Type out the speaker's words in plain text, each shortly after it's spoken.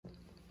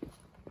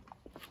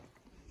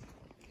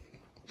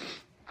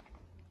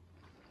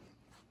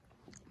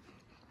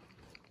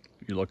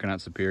you're looking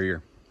at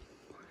Superior.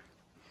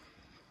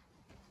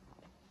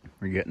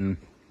 We're getting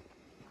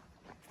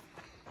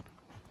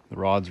the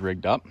rods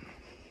rigged up.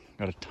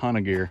 Got a ton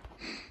of gear.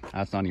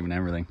 That's not even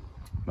everything,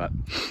 but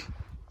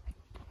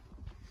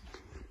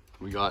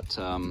we got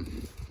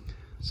some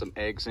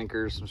egg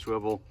sinkers, some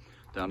swivel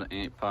down to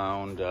 8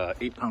 pound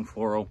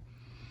fluoro,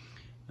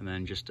 and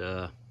then just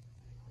a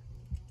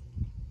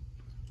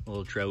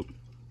little trout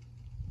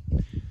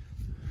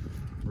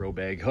row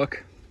bag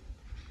hook.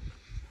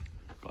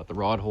 Got the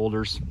rod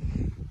holders,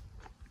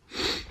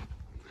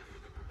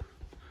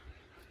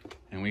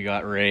 and we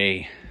got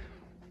Ray,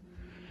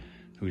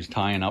 who's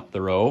tying up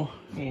the row.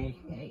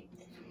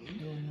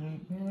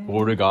 What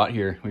do we got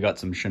here? We got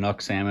some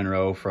Chinook salmon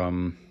roe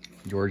from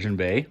Georgian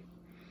Bay.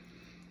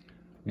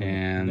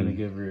 And I'm gonna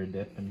give her a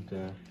dip and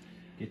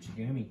get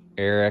you gummy.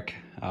 Eric,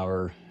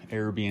 our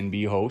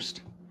Airbnb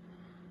host,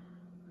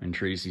 and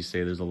Tracy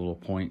say there's a little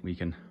point we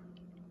can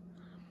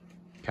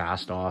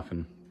cast off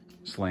and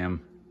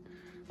slam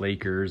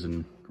Lakers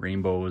and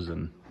rainbows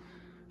and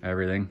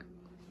everything.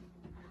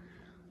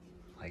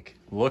 Like,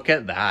 look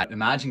at that.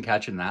 Imagine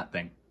catching that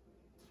thing.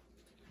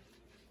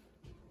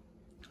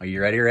 Are you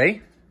ready,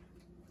 Ray?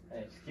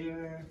 Let's do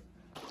her.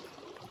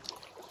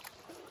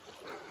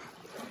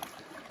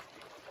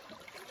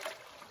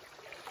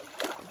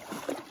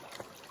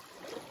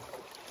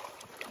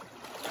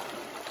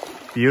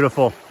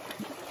 Beautiful.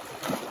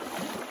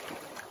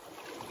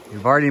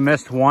 You've already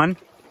missed one.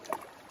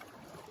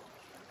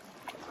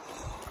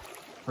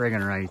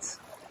 Friggin' rights.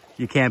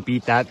 You can't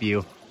beat that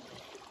view.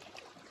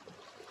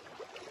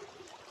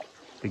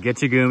 The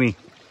Get You Goomy.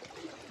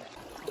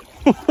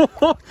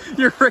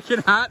 Your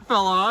freaking hat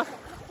fell off.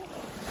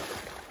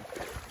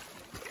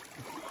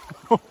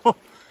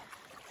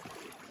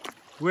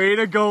 Way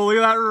to go. Look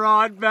at that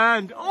rod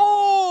bend.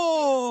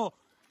 Oh!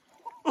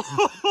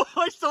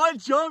 I saw it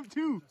jump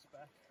too.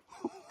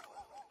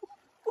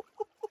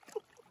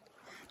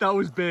 That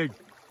was big.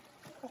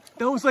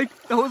 That was like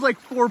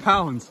 4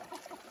 pounds.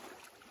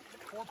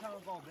 4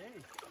 pounds all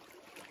day.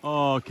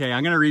 Oh, okay,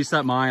 I'm gonna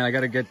reset mine. I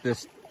gotta get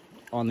this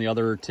on the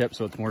other tip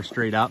so it's more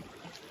straight up.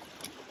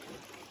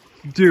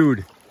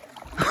 Dude,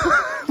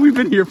 we've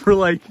been here for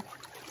like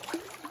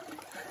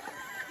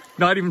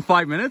not even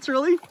 5 minutes,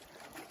 really?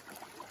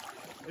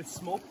 It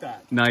smoked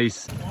that.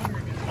 Nice.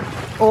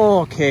 Oh,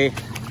 okay.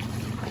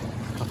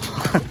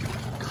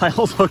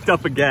 Kyle's hooked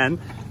up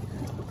again.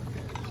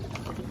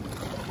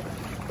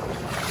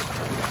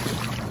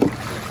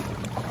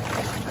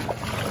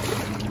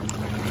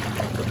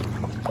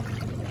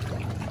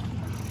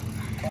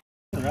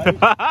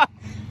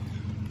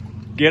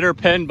 Get her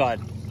pinned, bud.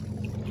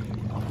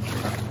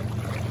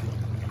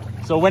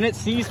 So when it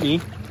sees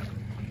me,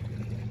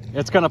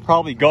 it's gonna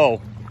probably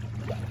go.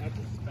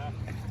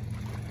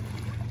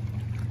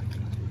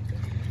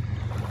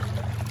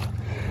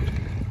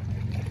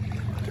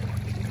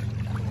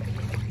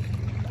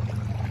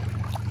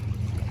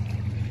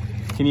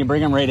 Can you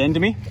bring him right into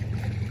me?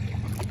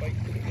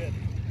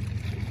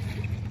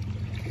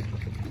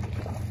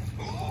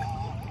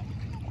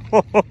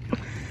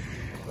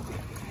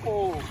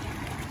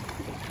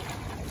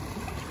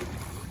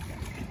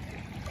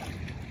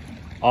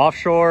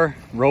 Offshore,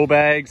 row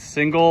bags,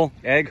 single,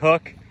 egg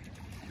hook.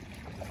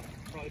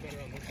 Probably better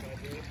on this side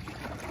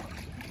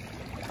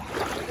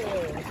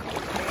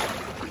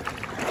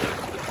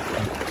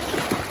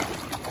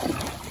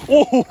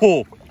here.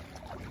 Oh!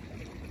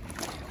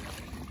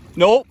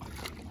 Nope.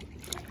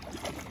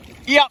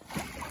 Yep.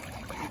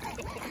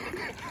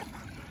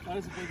 That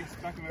is the biggest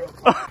speck I've ever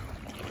caught.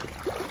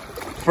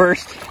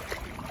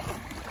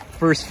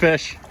 First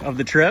fish of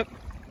the trip. Do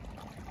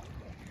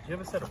you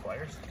have a set of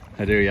pliers?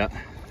 I do, yeah.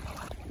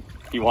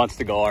 He wants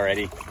to go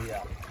already.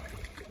 Yeah.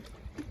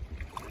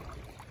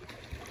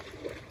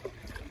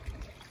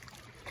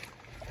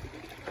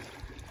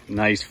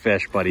 Nice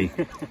fish, buddy.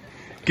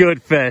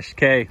 Good fish.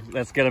 Okay,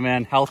 let's get him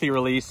in. Healthy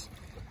release.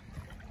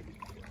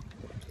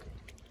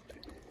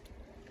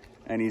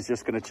 And he's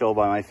just gonna chill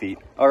by my feet.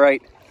 All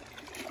right.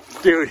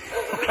 Dude,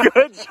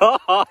 good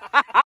job.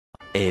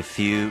 A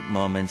few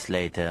moments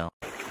later.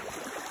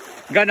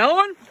 You got another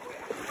one?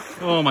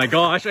 Oh my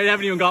gosh, I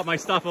haven't even got my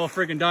stuff all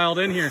friggin' dialed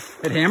in here.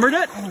 It hammered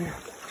it? Oh yeah.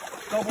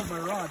 Doubled my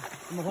rod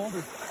in the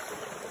holder.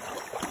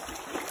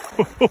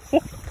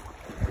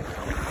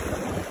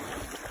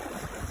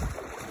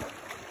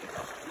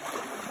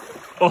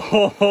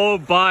 Oh,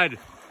 bud.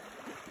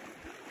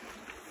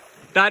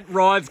 That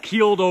rod's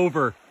keeled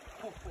over.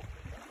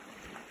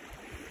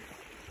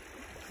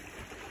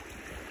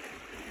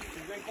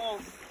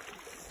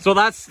 So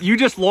that's, you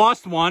just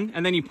lost one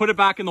and then you put it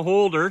back in the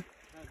holder.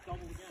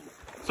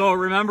 So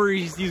remember,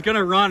 he's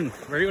gonna run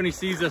right when he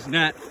sees this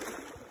net.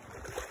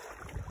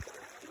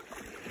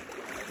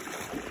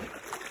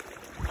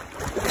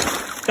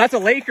 That's a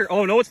Laker.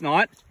 Oh, no, it's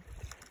not.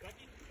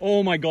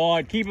 Oh my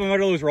God, keep him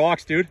out of those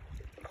rocks, dude.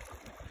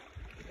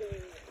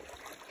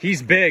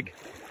 He's big.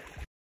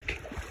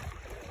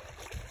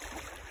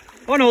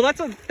 Oh no, that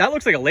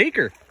looks like a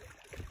Laker.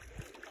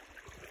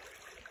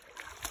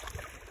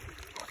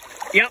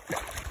 Yep.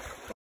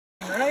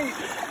 Right.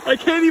 I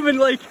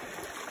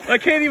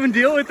can't even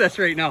deal with this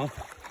right now.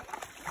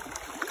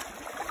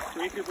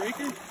 Breaker,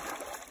 breaker.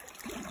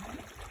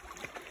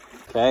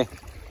 Okay,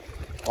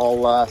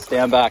 I'll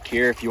stand back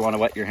here if you want to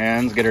wet your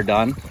hands, get her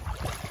done.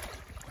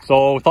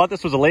 So thought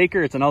this was a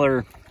Laker, it's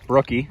another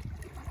brookie,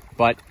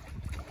 but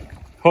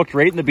hooked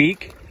right in the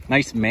beak.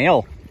 Nice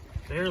male.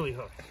 Barely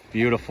hooked.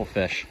 Beautiful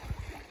fish.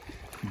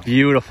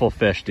 Beautiful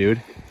fish,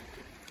 dude.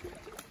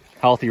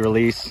 Healthy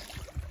release.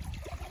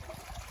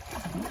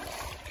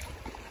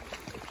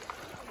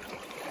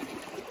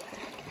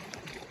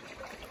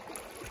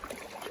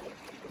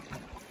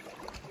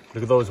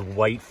 Look at those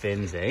white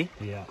fins, eh?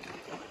 Yeah.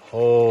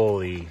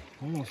 Holy.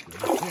 Almost.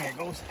 There it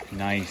goes.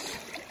 Nice.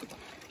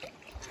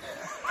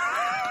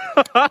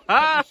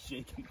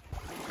 Shaking.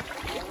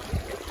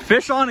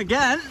 Fish on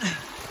again.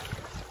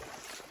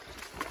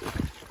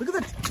 Look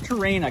at the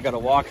terrain I gotta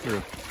walk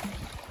through.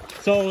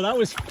 So that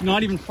was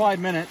not even 5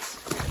 minutes.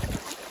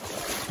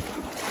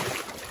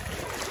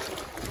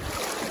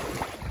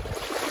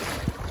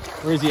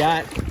 Where's he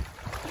at?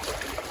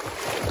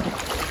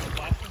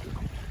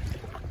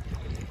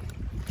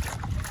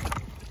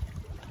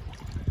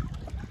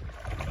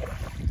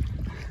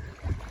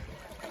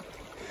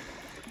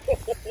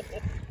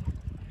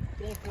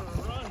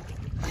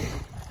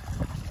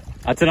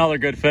 That's another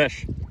good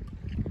fish.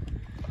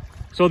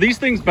 So these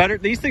things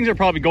are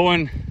probably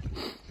going,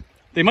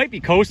 they might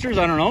be coasters,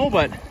 I don't know,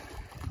 but.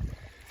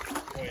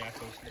 Oh yeah,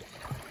 coasters.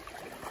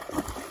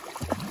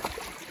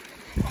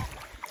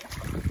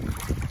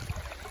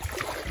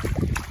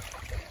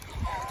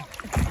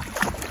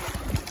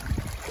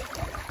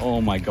 Oh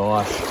my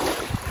gosh.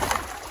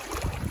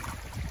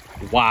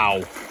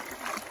 Wow.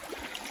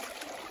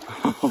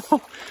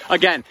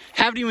 Again,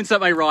 haven't even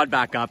set my rod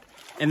back up.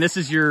 And this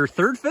is your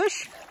third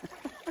fish?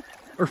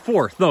 Or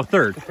fourth? No,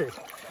 third.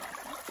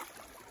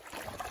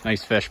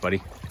 Nice fish,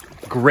 buddy.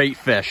 Great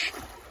fish.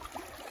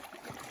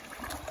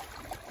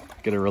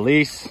 Get a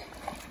release.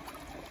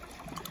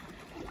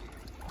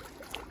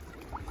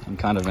 I'm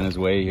kind of in his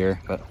way here,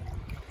 but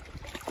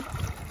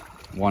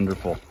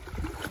wonderful.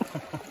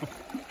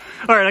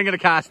 All right, I'm gonna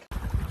cast.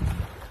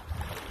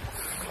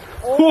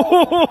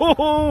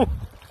 Oh,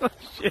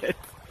 shit.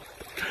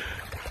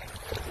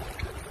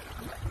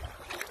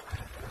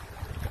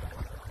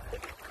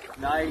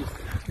 Nice.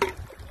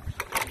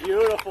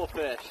 Beautiful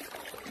fish.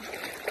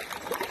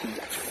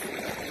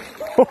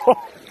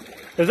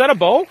 Is that a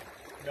bow?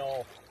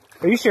 No.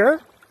 Are you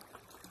sure?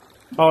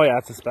 Oh yeah,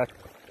 it's a speck.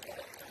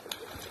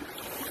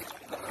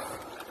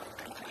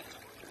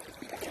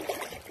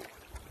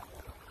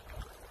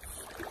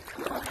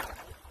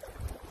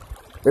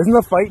 Isn't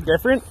the fight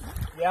different?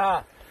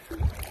 Yeah.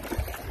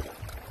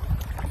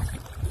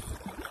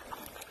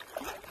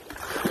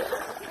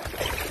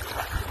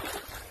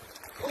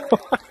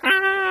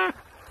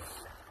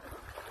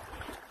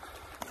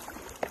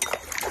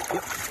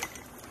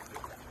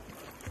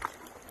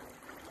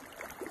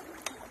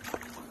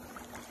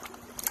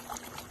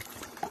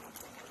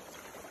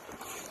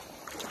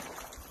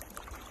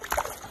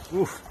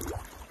 Oof.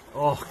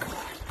 Oh, God.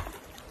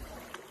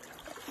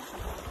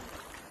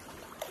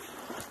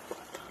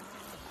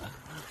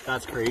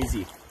 That's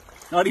crazy.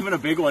 Not even a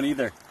big one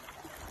either.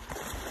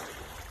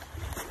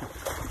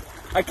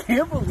 I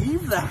can't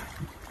believe that.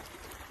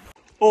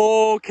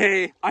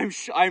 Okay, I'm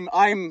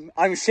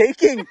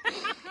shaking.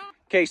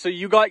 Okay, so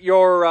you got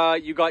your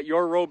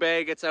row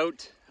bag. It's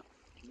out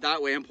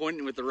that way. I'm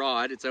pointing with the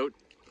rod. It's out.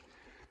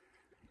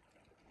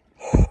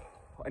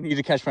 I need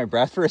to catch my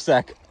breath for a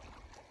sec.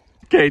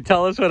 Okay,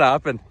 tell us what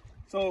happened.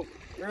 So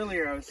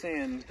earlier I was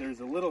saying there's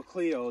a little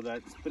Cleo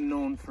that's been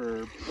known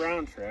for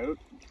brown trout,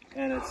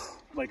 and it's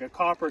like a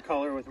copper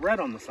color with red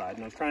on the side,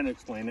 and I was trying to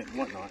explain it and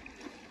whatnot.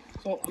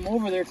 So I'm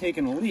over there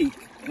taking a leak,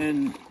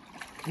 and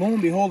lo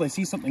and behold, I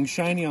see something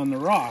shiny on the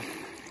rock,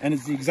 and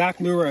it's the exact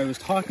lure I was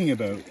talking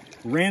about,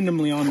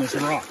 randomly on this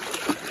rock.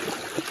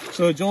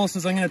 So Joel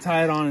says, I'm going to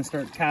tie it on and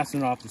start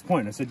casting it off this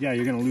point. I said, yeah,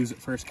 you're going to lose it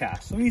first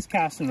cast. So he's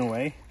casting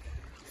away,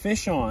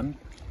 fish on,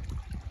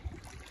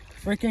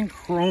 freaking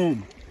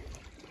chrome.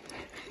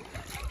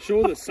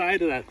 Show the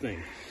side of that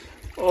thing.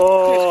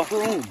 Oh, it's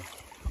chrome.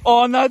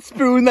 On that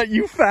spoon that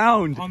you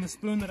found. On the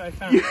spoon that I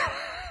found.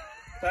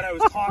 That I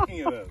was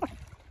talking about.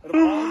 Out of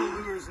all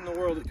the lures in the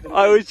world, it could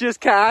I was just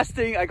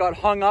casting. I got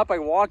hung up. I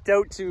walked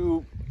out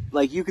to,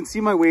 like, you can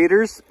see my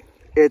waders.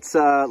 It's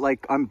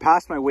like I'm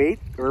past my weight,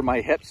 or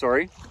my hip,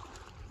 sorry.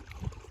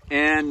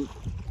 And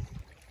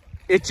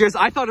it just,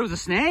 I thought it was a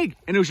snag.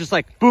 And it was just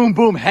like boom,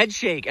 boom, head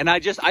shake. And I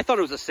thought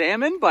it was a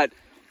salmon, but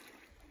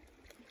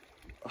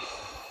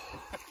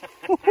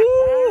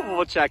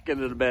we'll check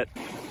in it a bit.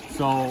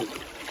 So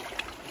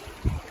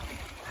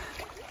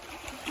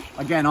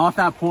again, off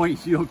that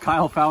point, you know,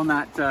 Kyle found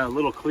that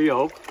little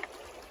Cleo,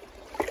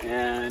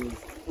 and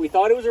we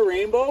thought it was a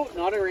rainbow.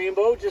 Not a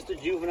rainbow, just a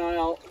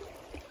juvenile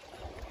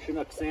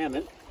Chinook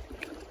salmon.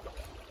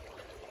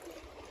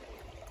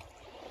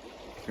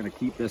 Gonna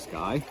keep this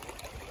guy.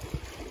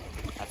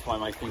 That's why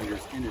my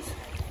finger's in his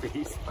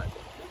face. But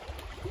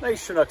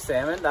nice Chinook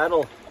salmon.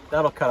 That'll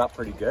cut up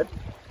pretty good.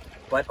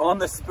 but on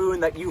the spoon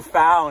that you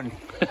found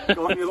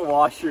going to the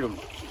washroom.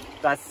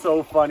 That's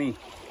so funny.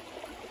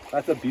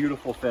 That's a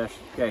beautiful fish.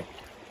 Okay,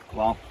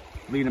 well,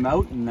 lead him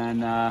out and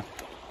then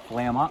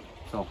fillet him up.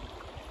 So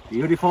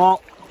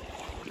beautiful.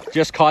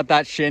 Just caught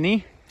that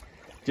shinny.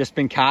 Just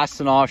been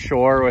casting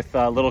offshore with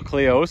little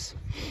Cleos.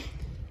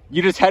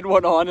 You just had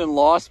one on and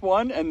lost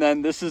one, and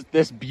then this is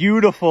this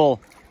beautiful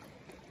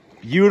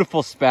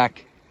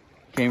speck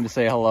came to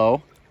say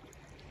hello.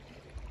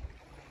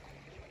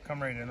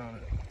 Come right in on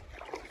it.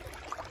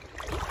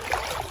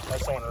 I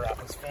just want to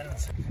wrap his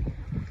fins.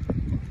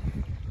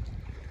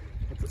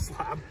 With the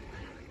slab.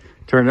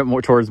 Turn it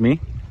more towards me.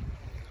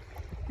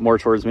 More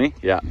towards me.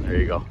 Yeah, there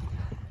you go.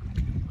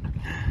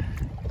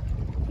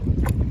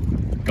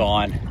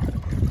 Gone.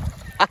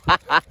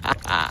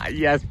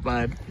 Yes,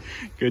 bud.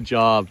 Good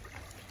job.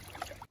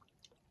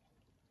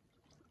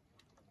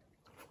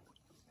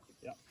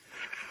 Yeah.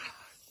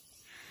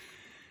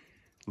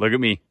 Look at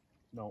me.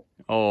 No.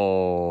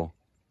 Oh.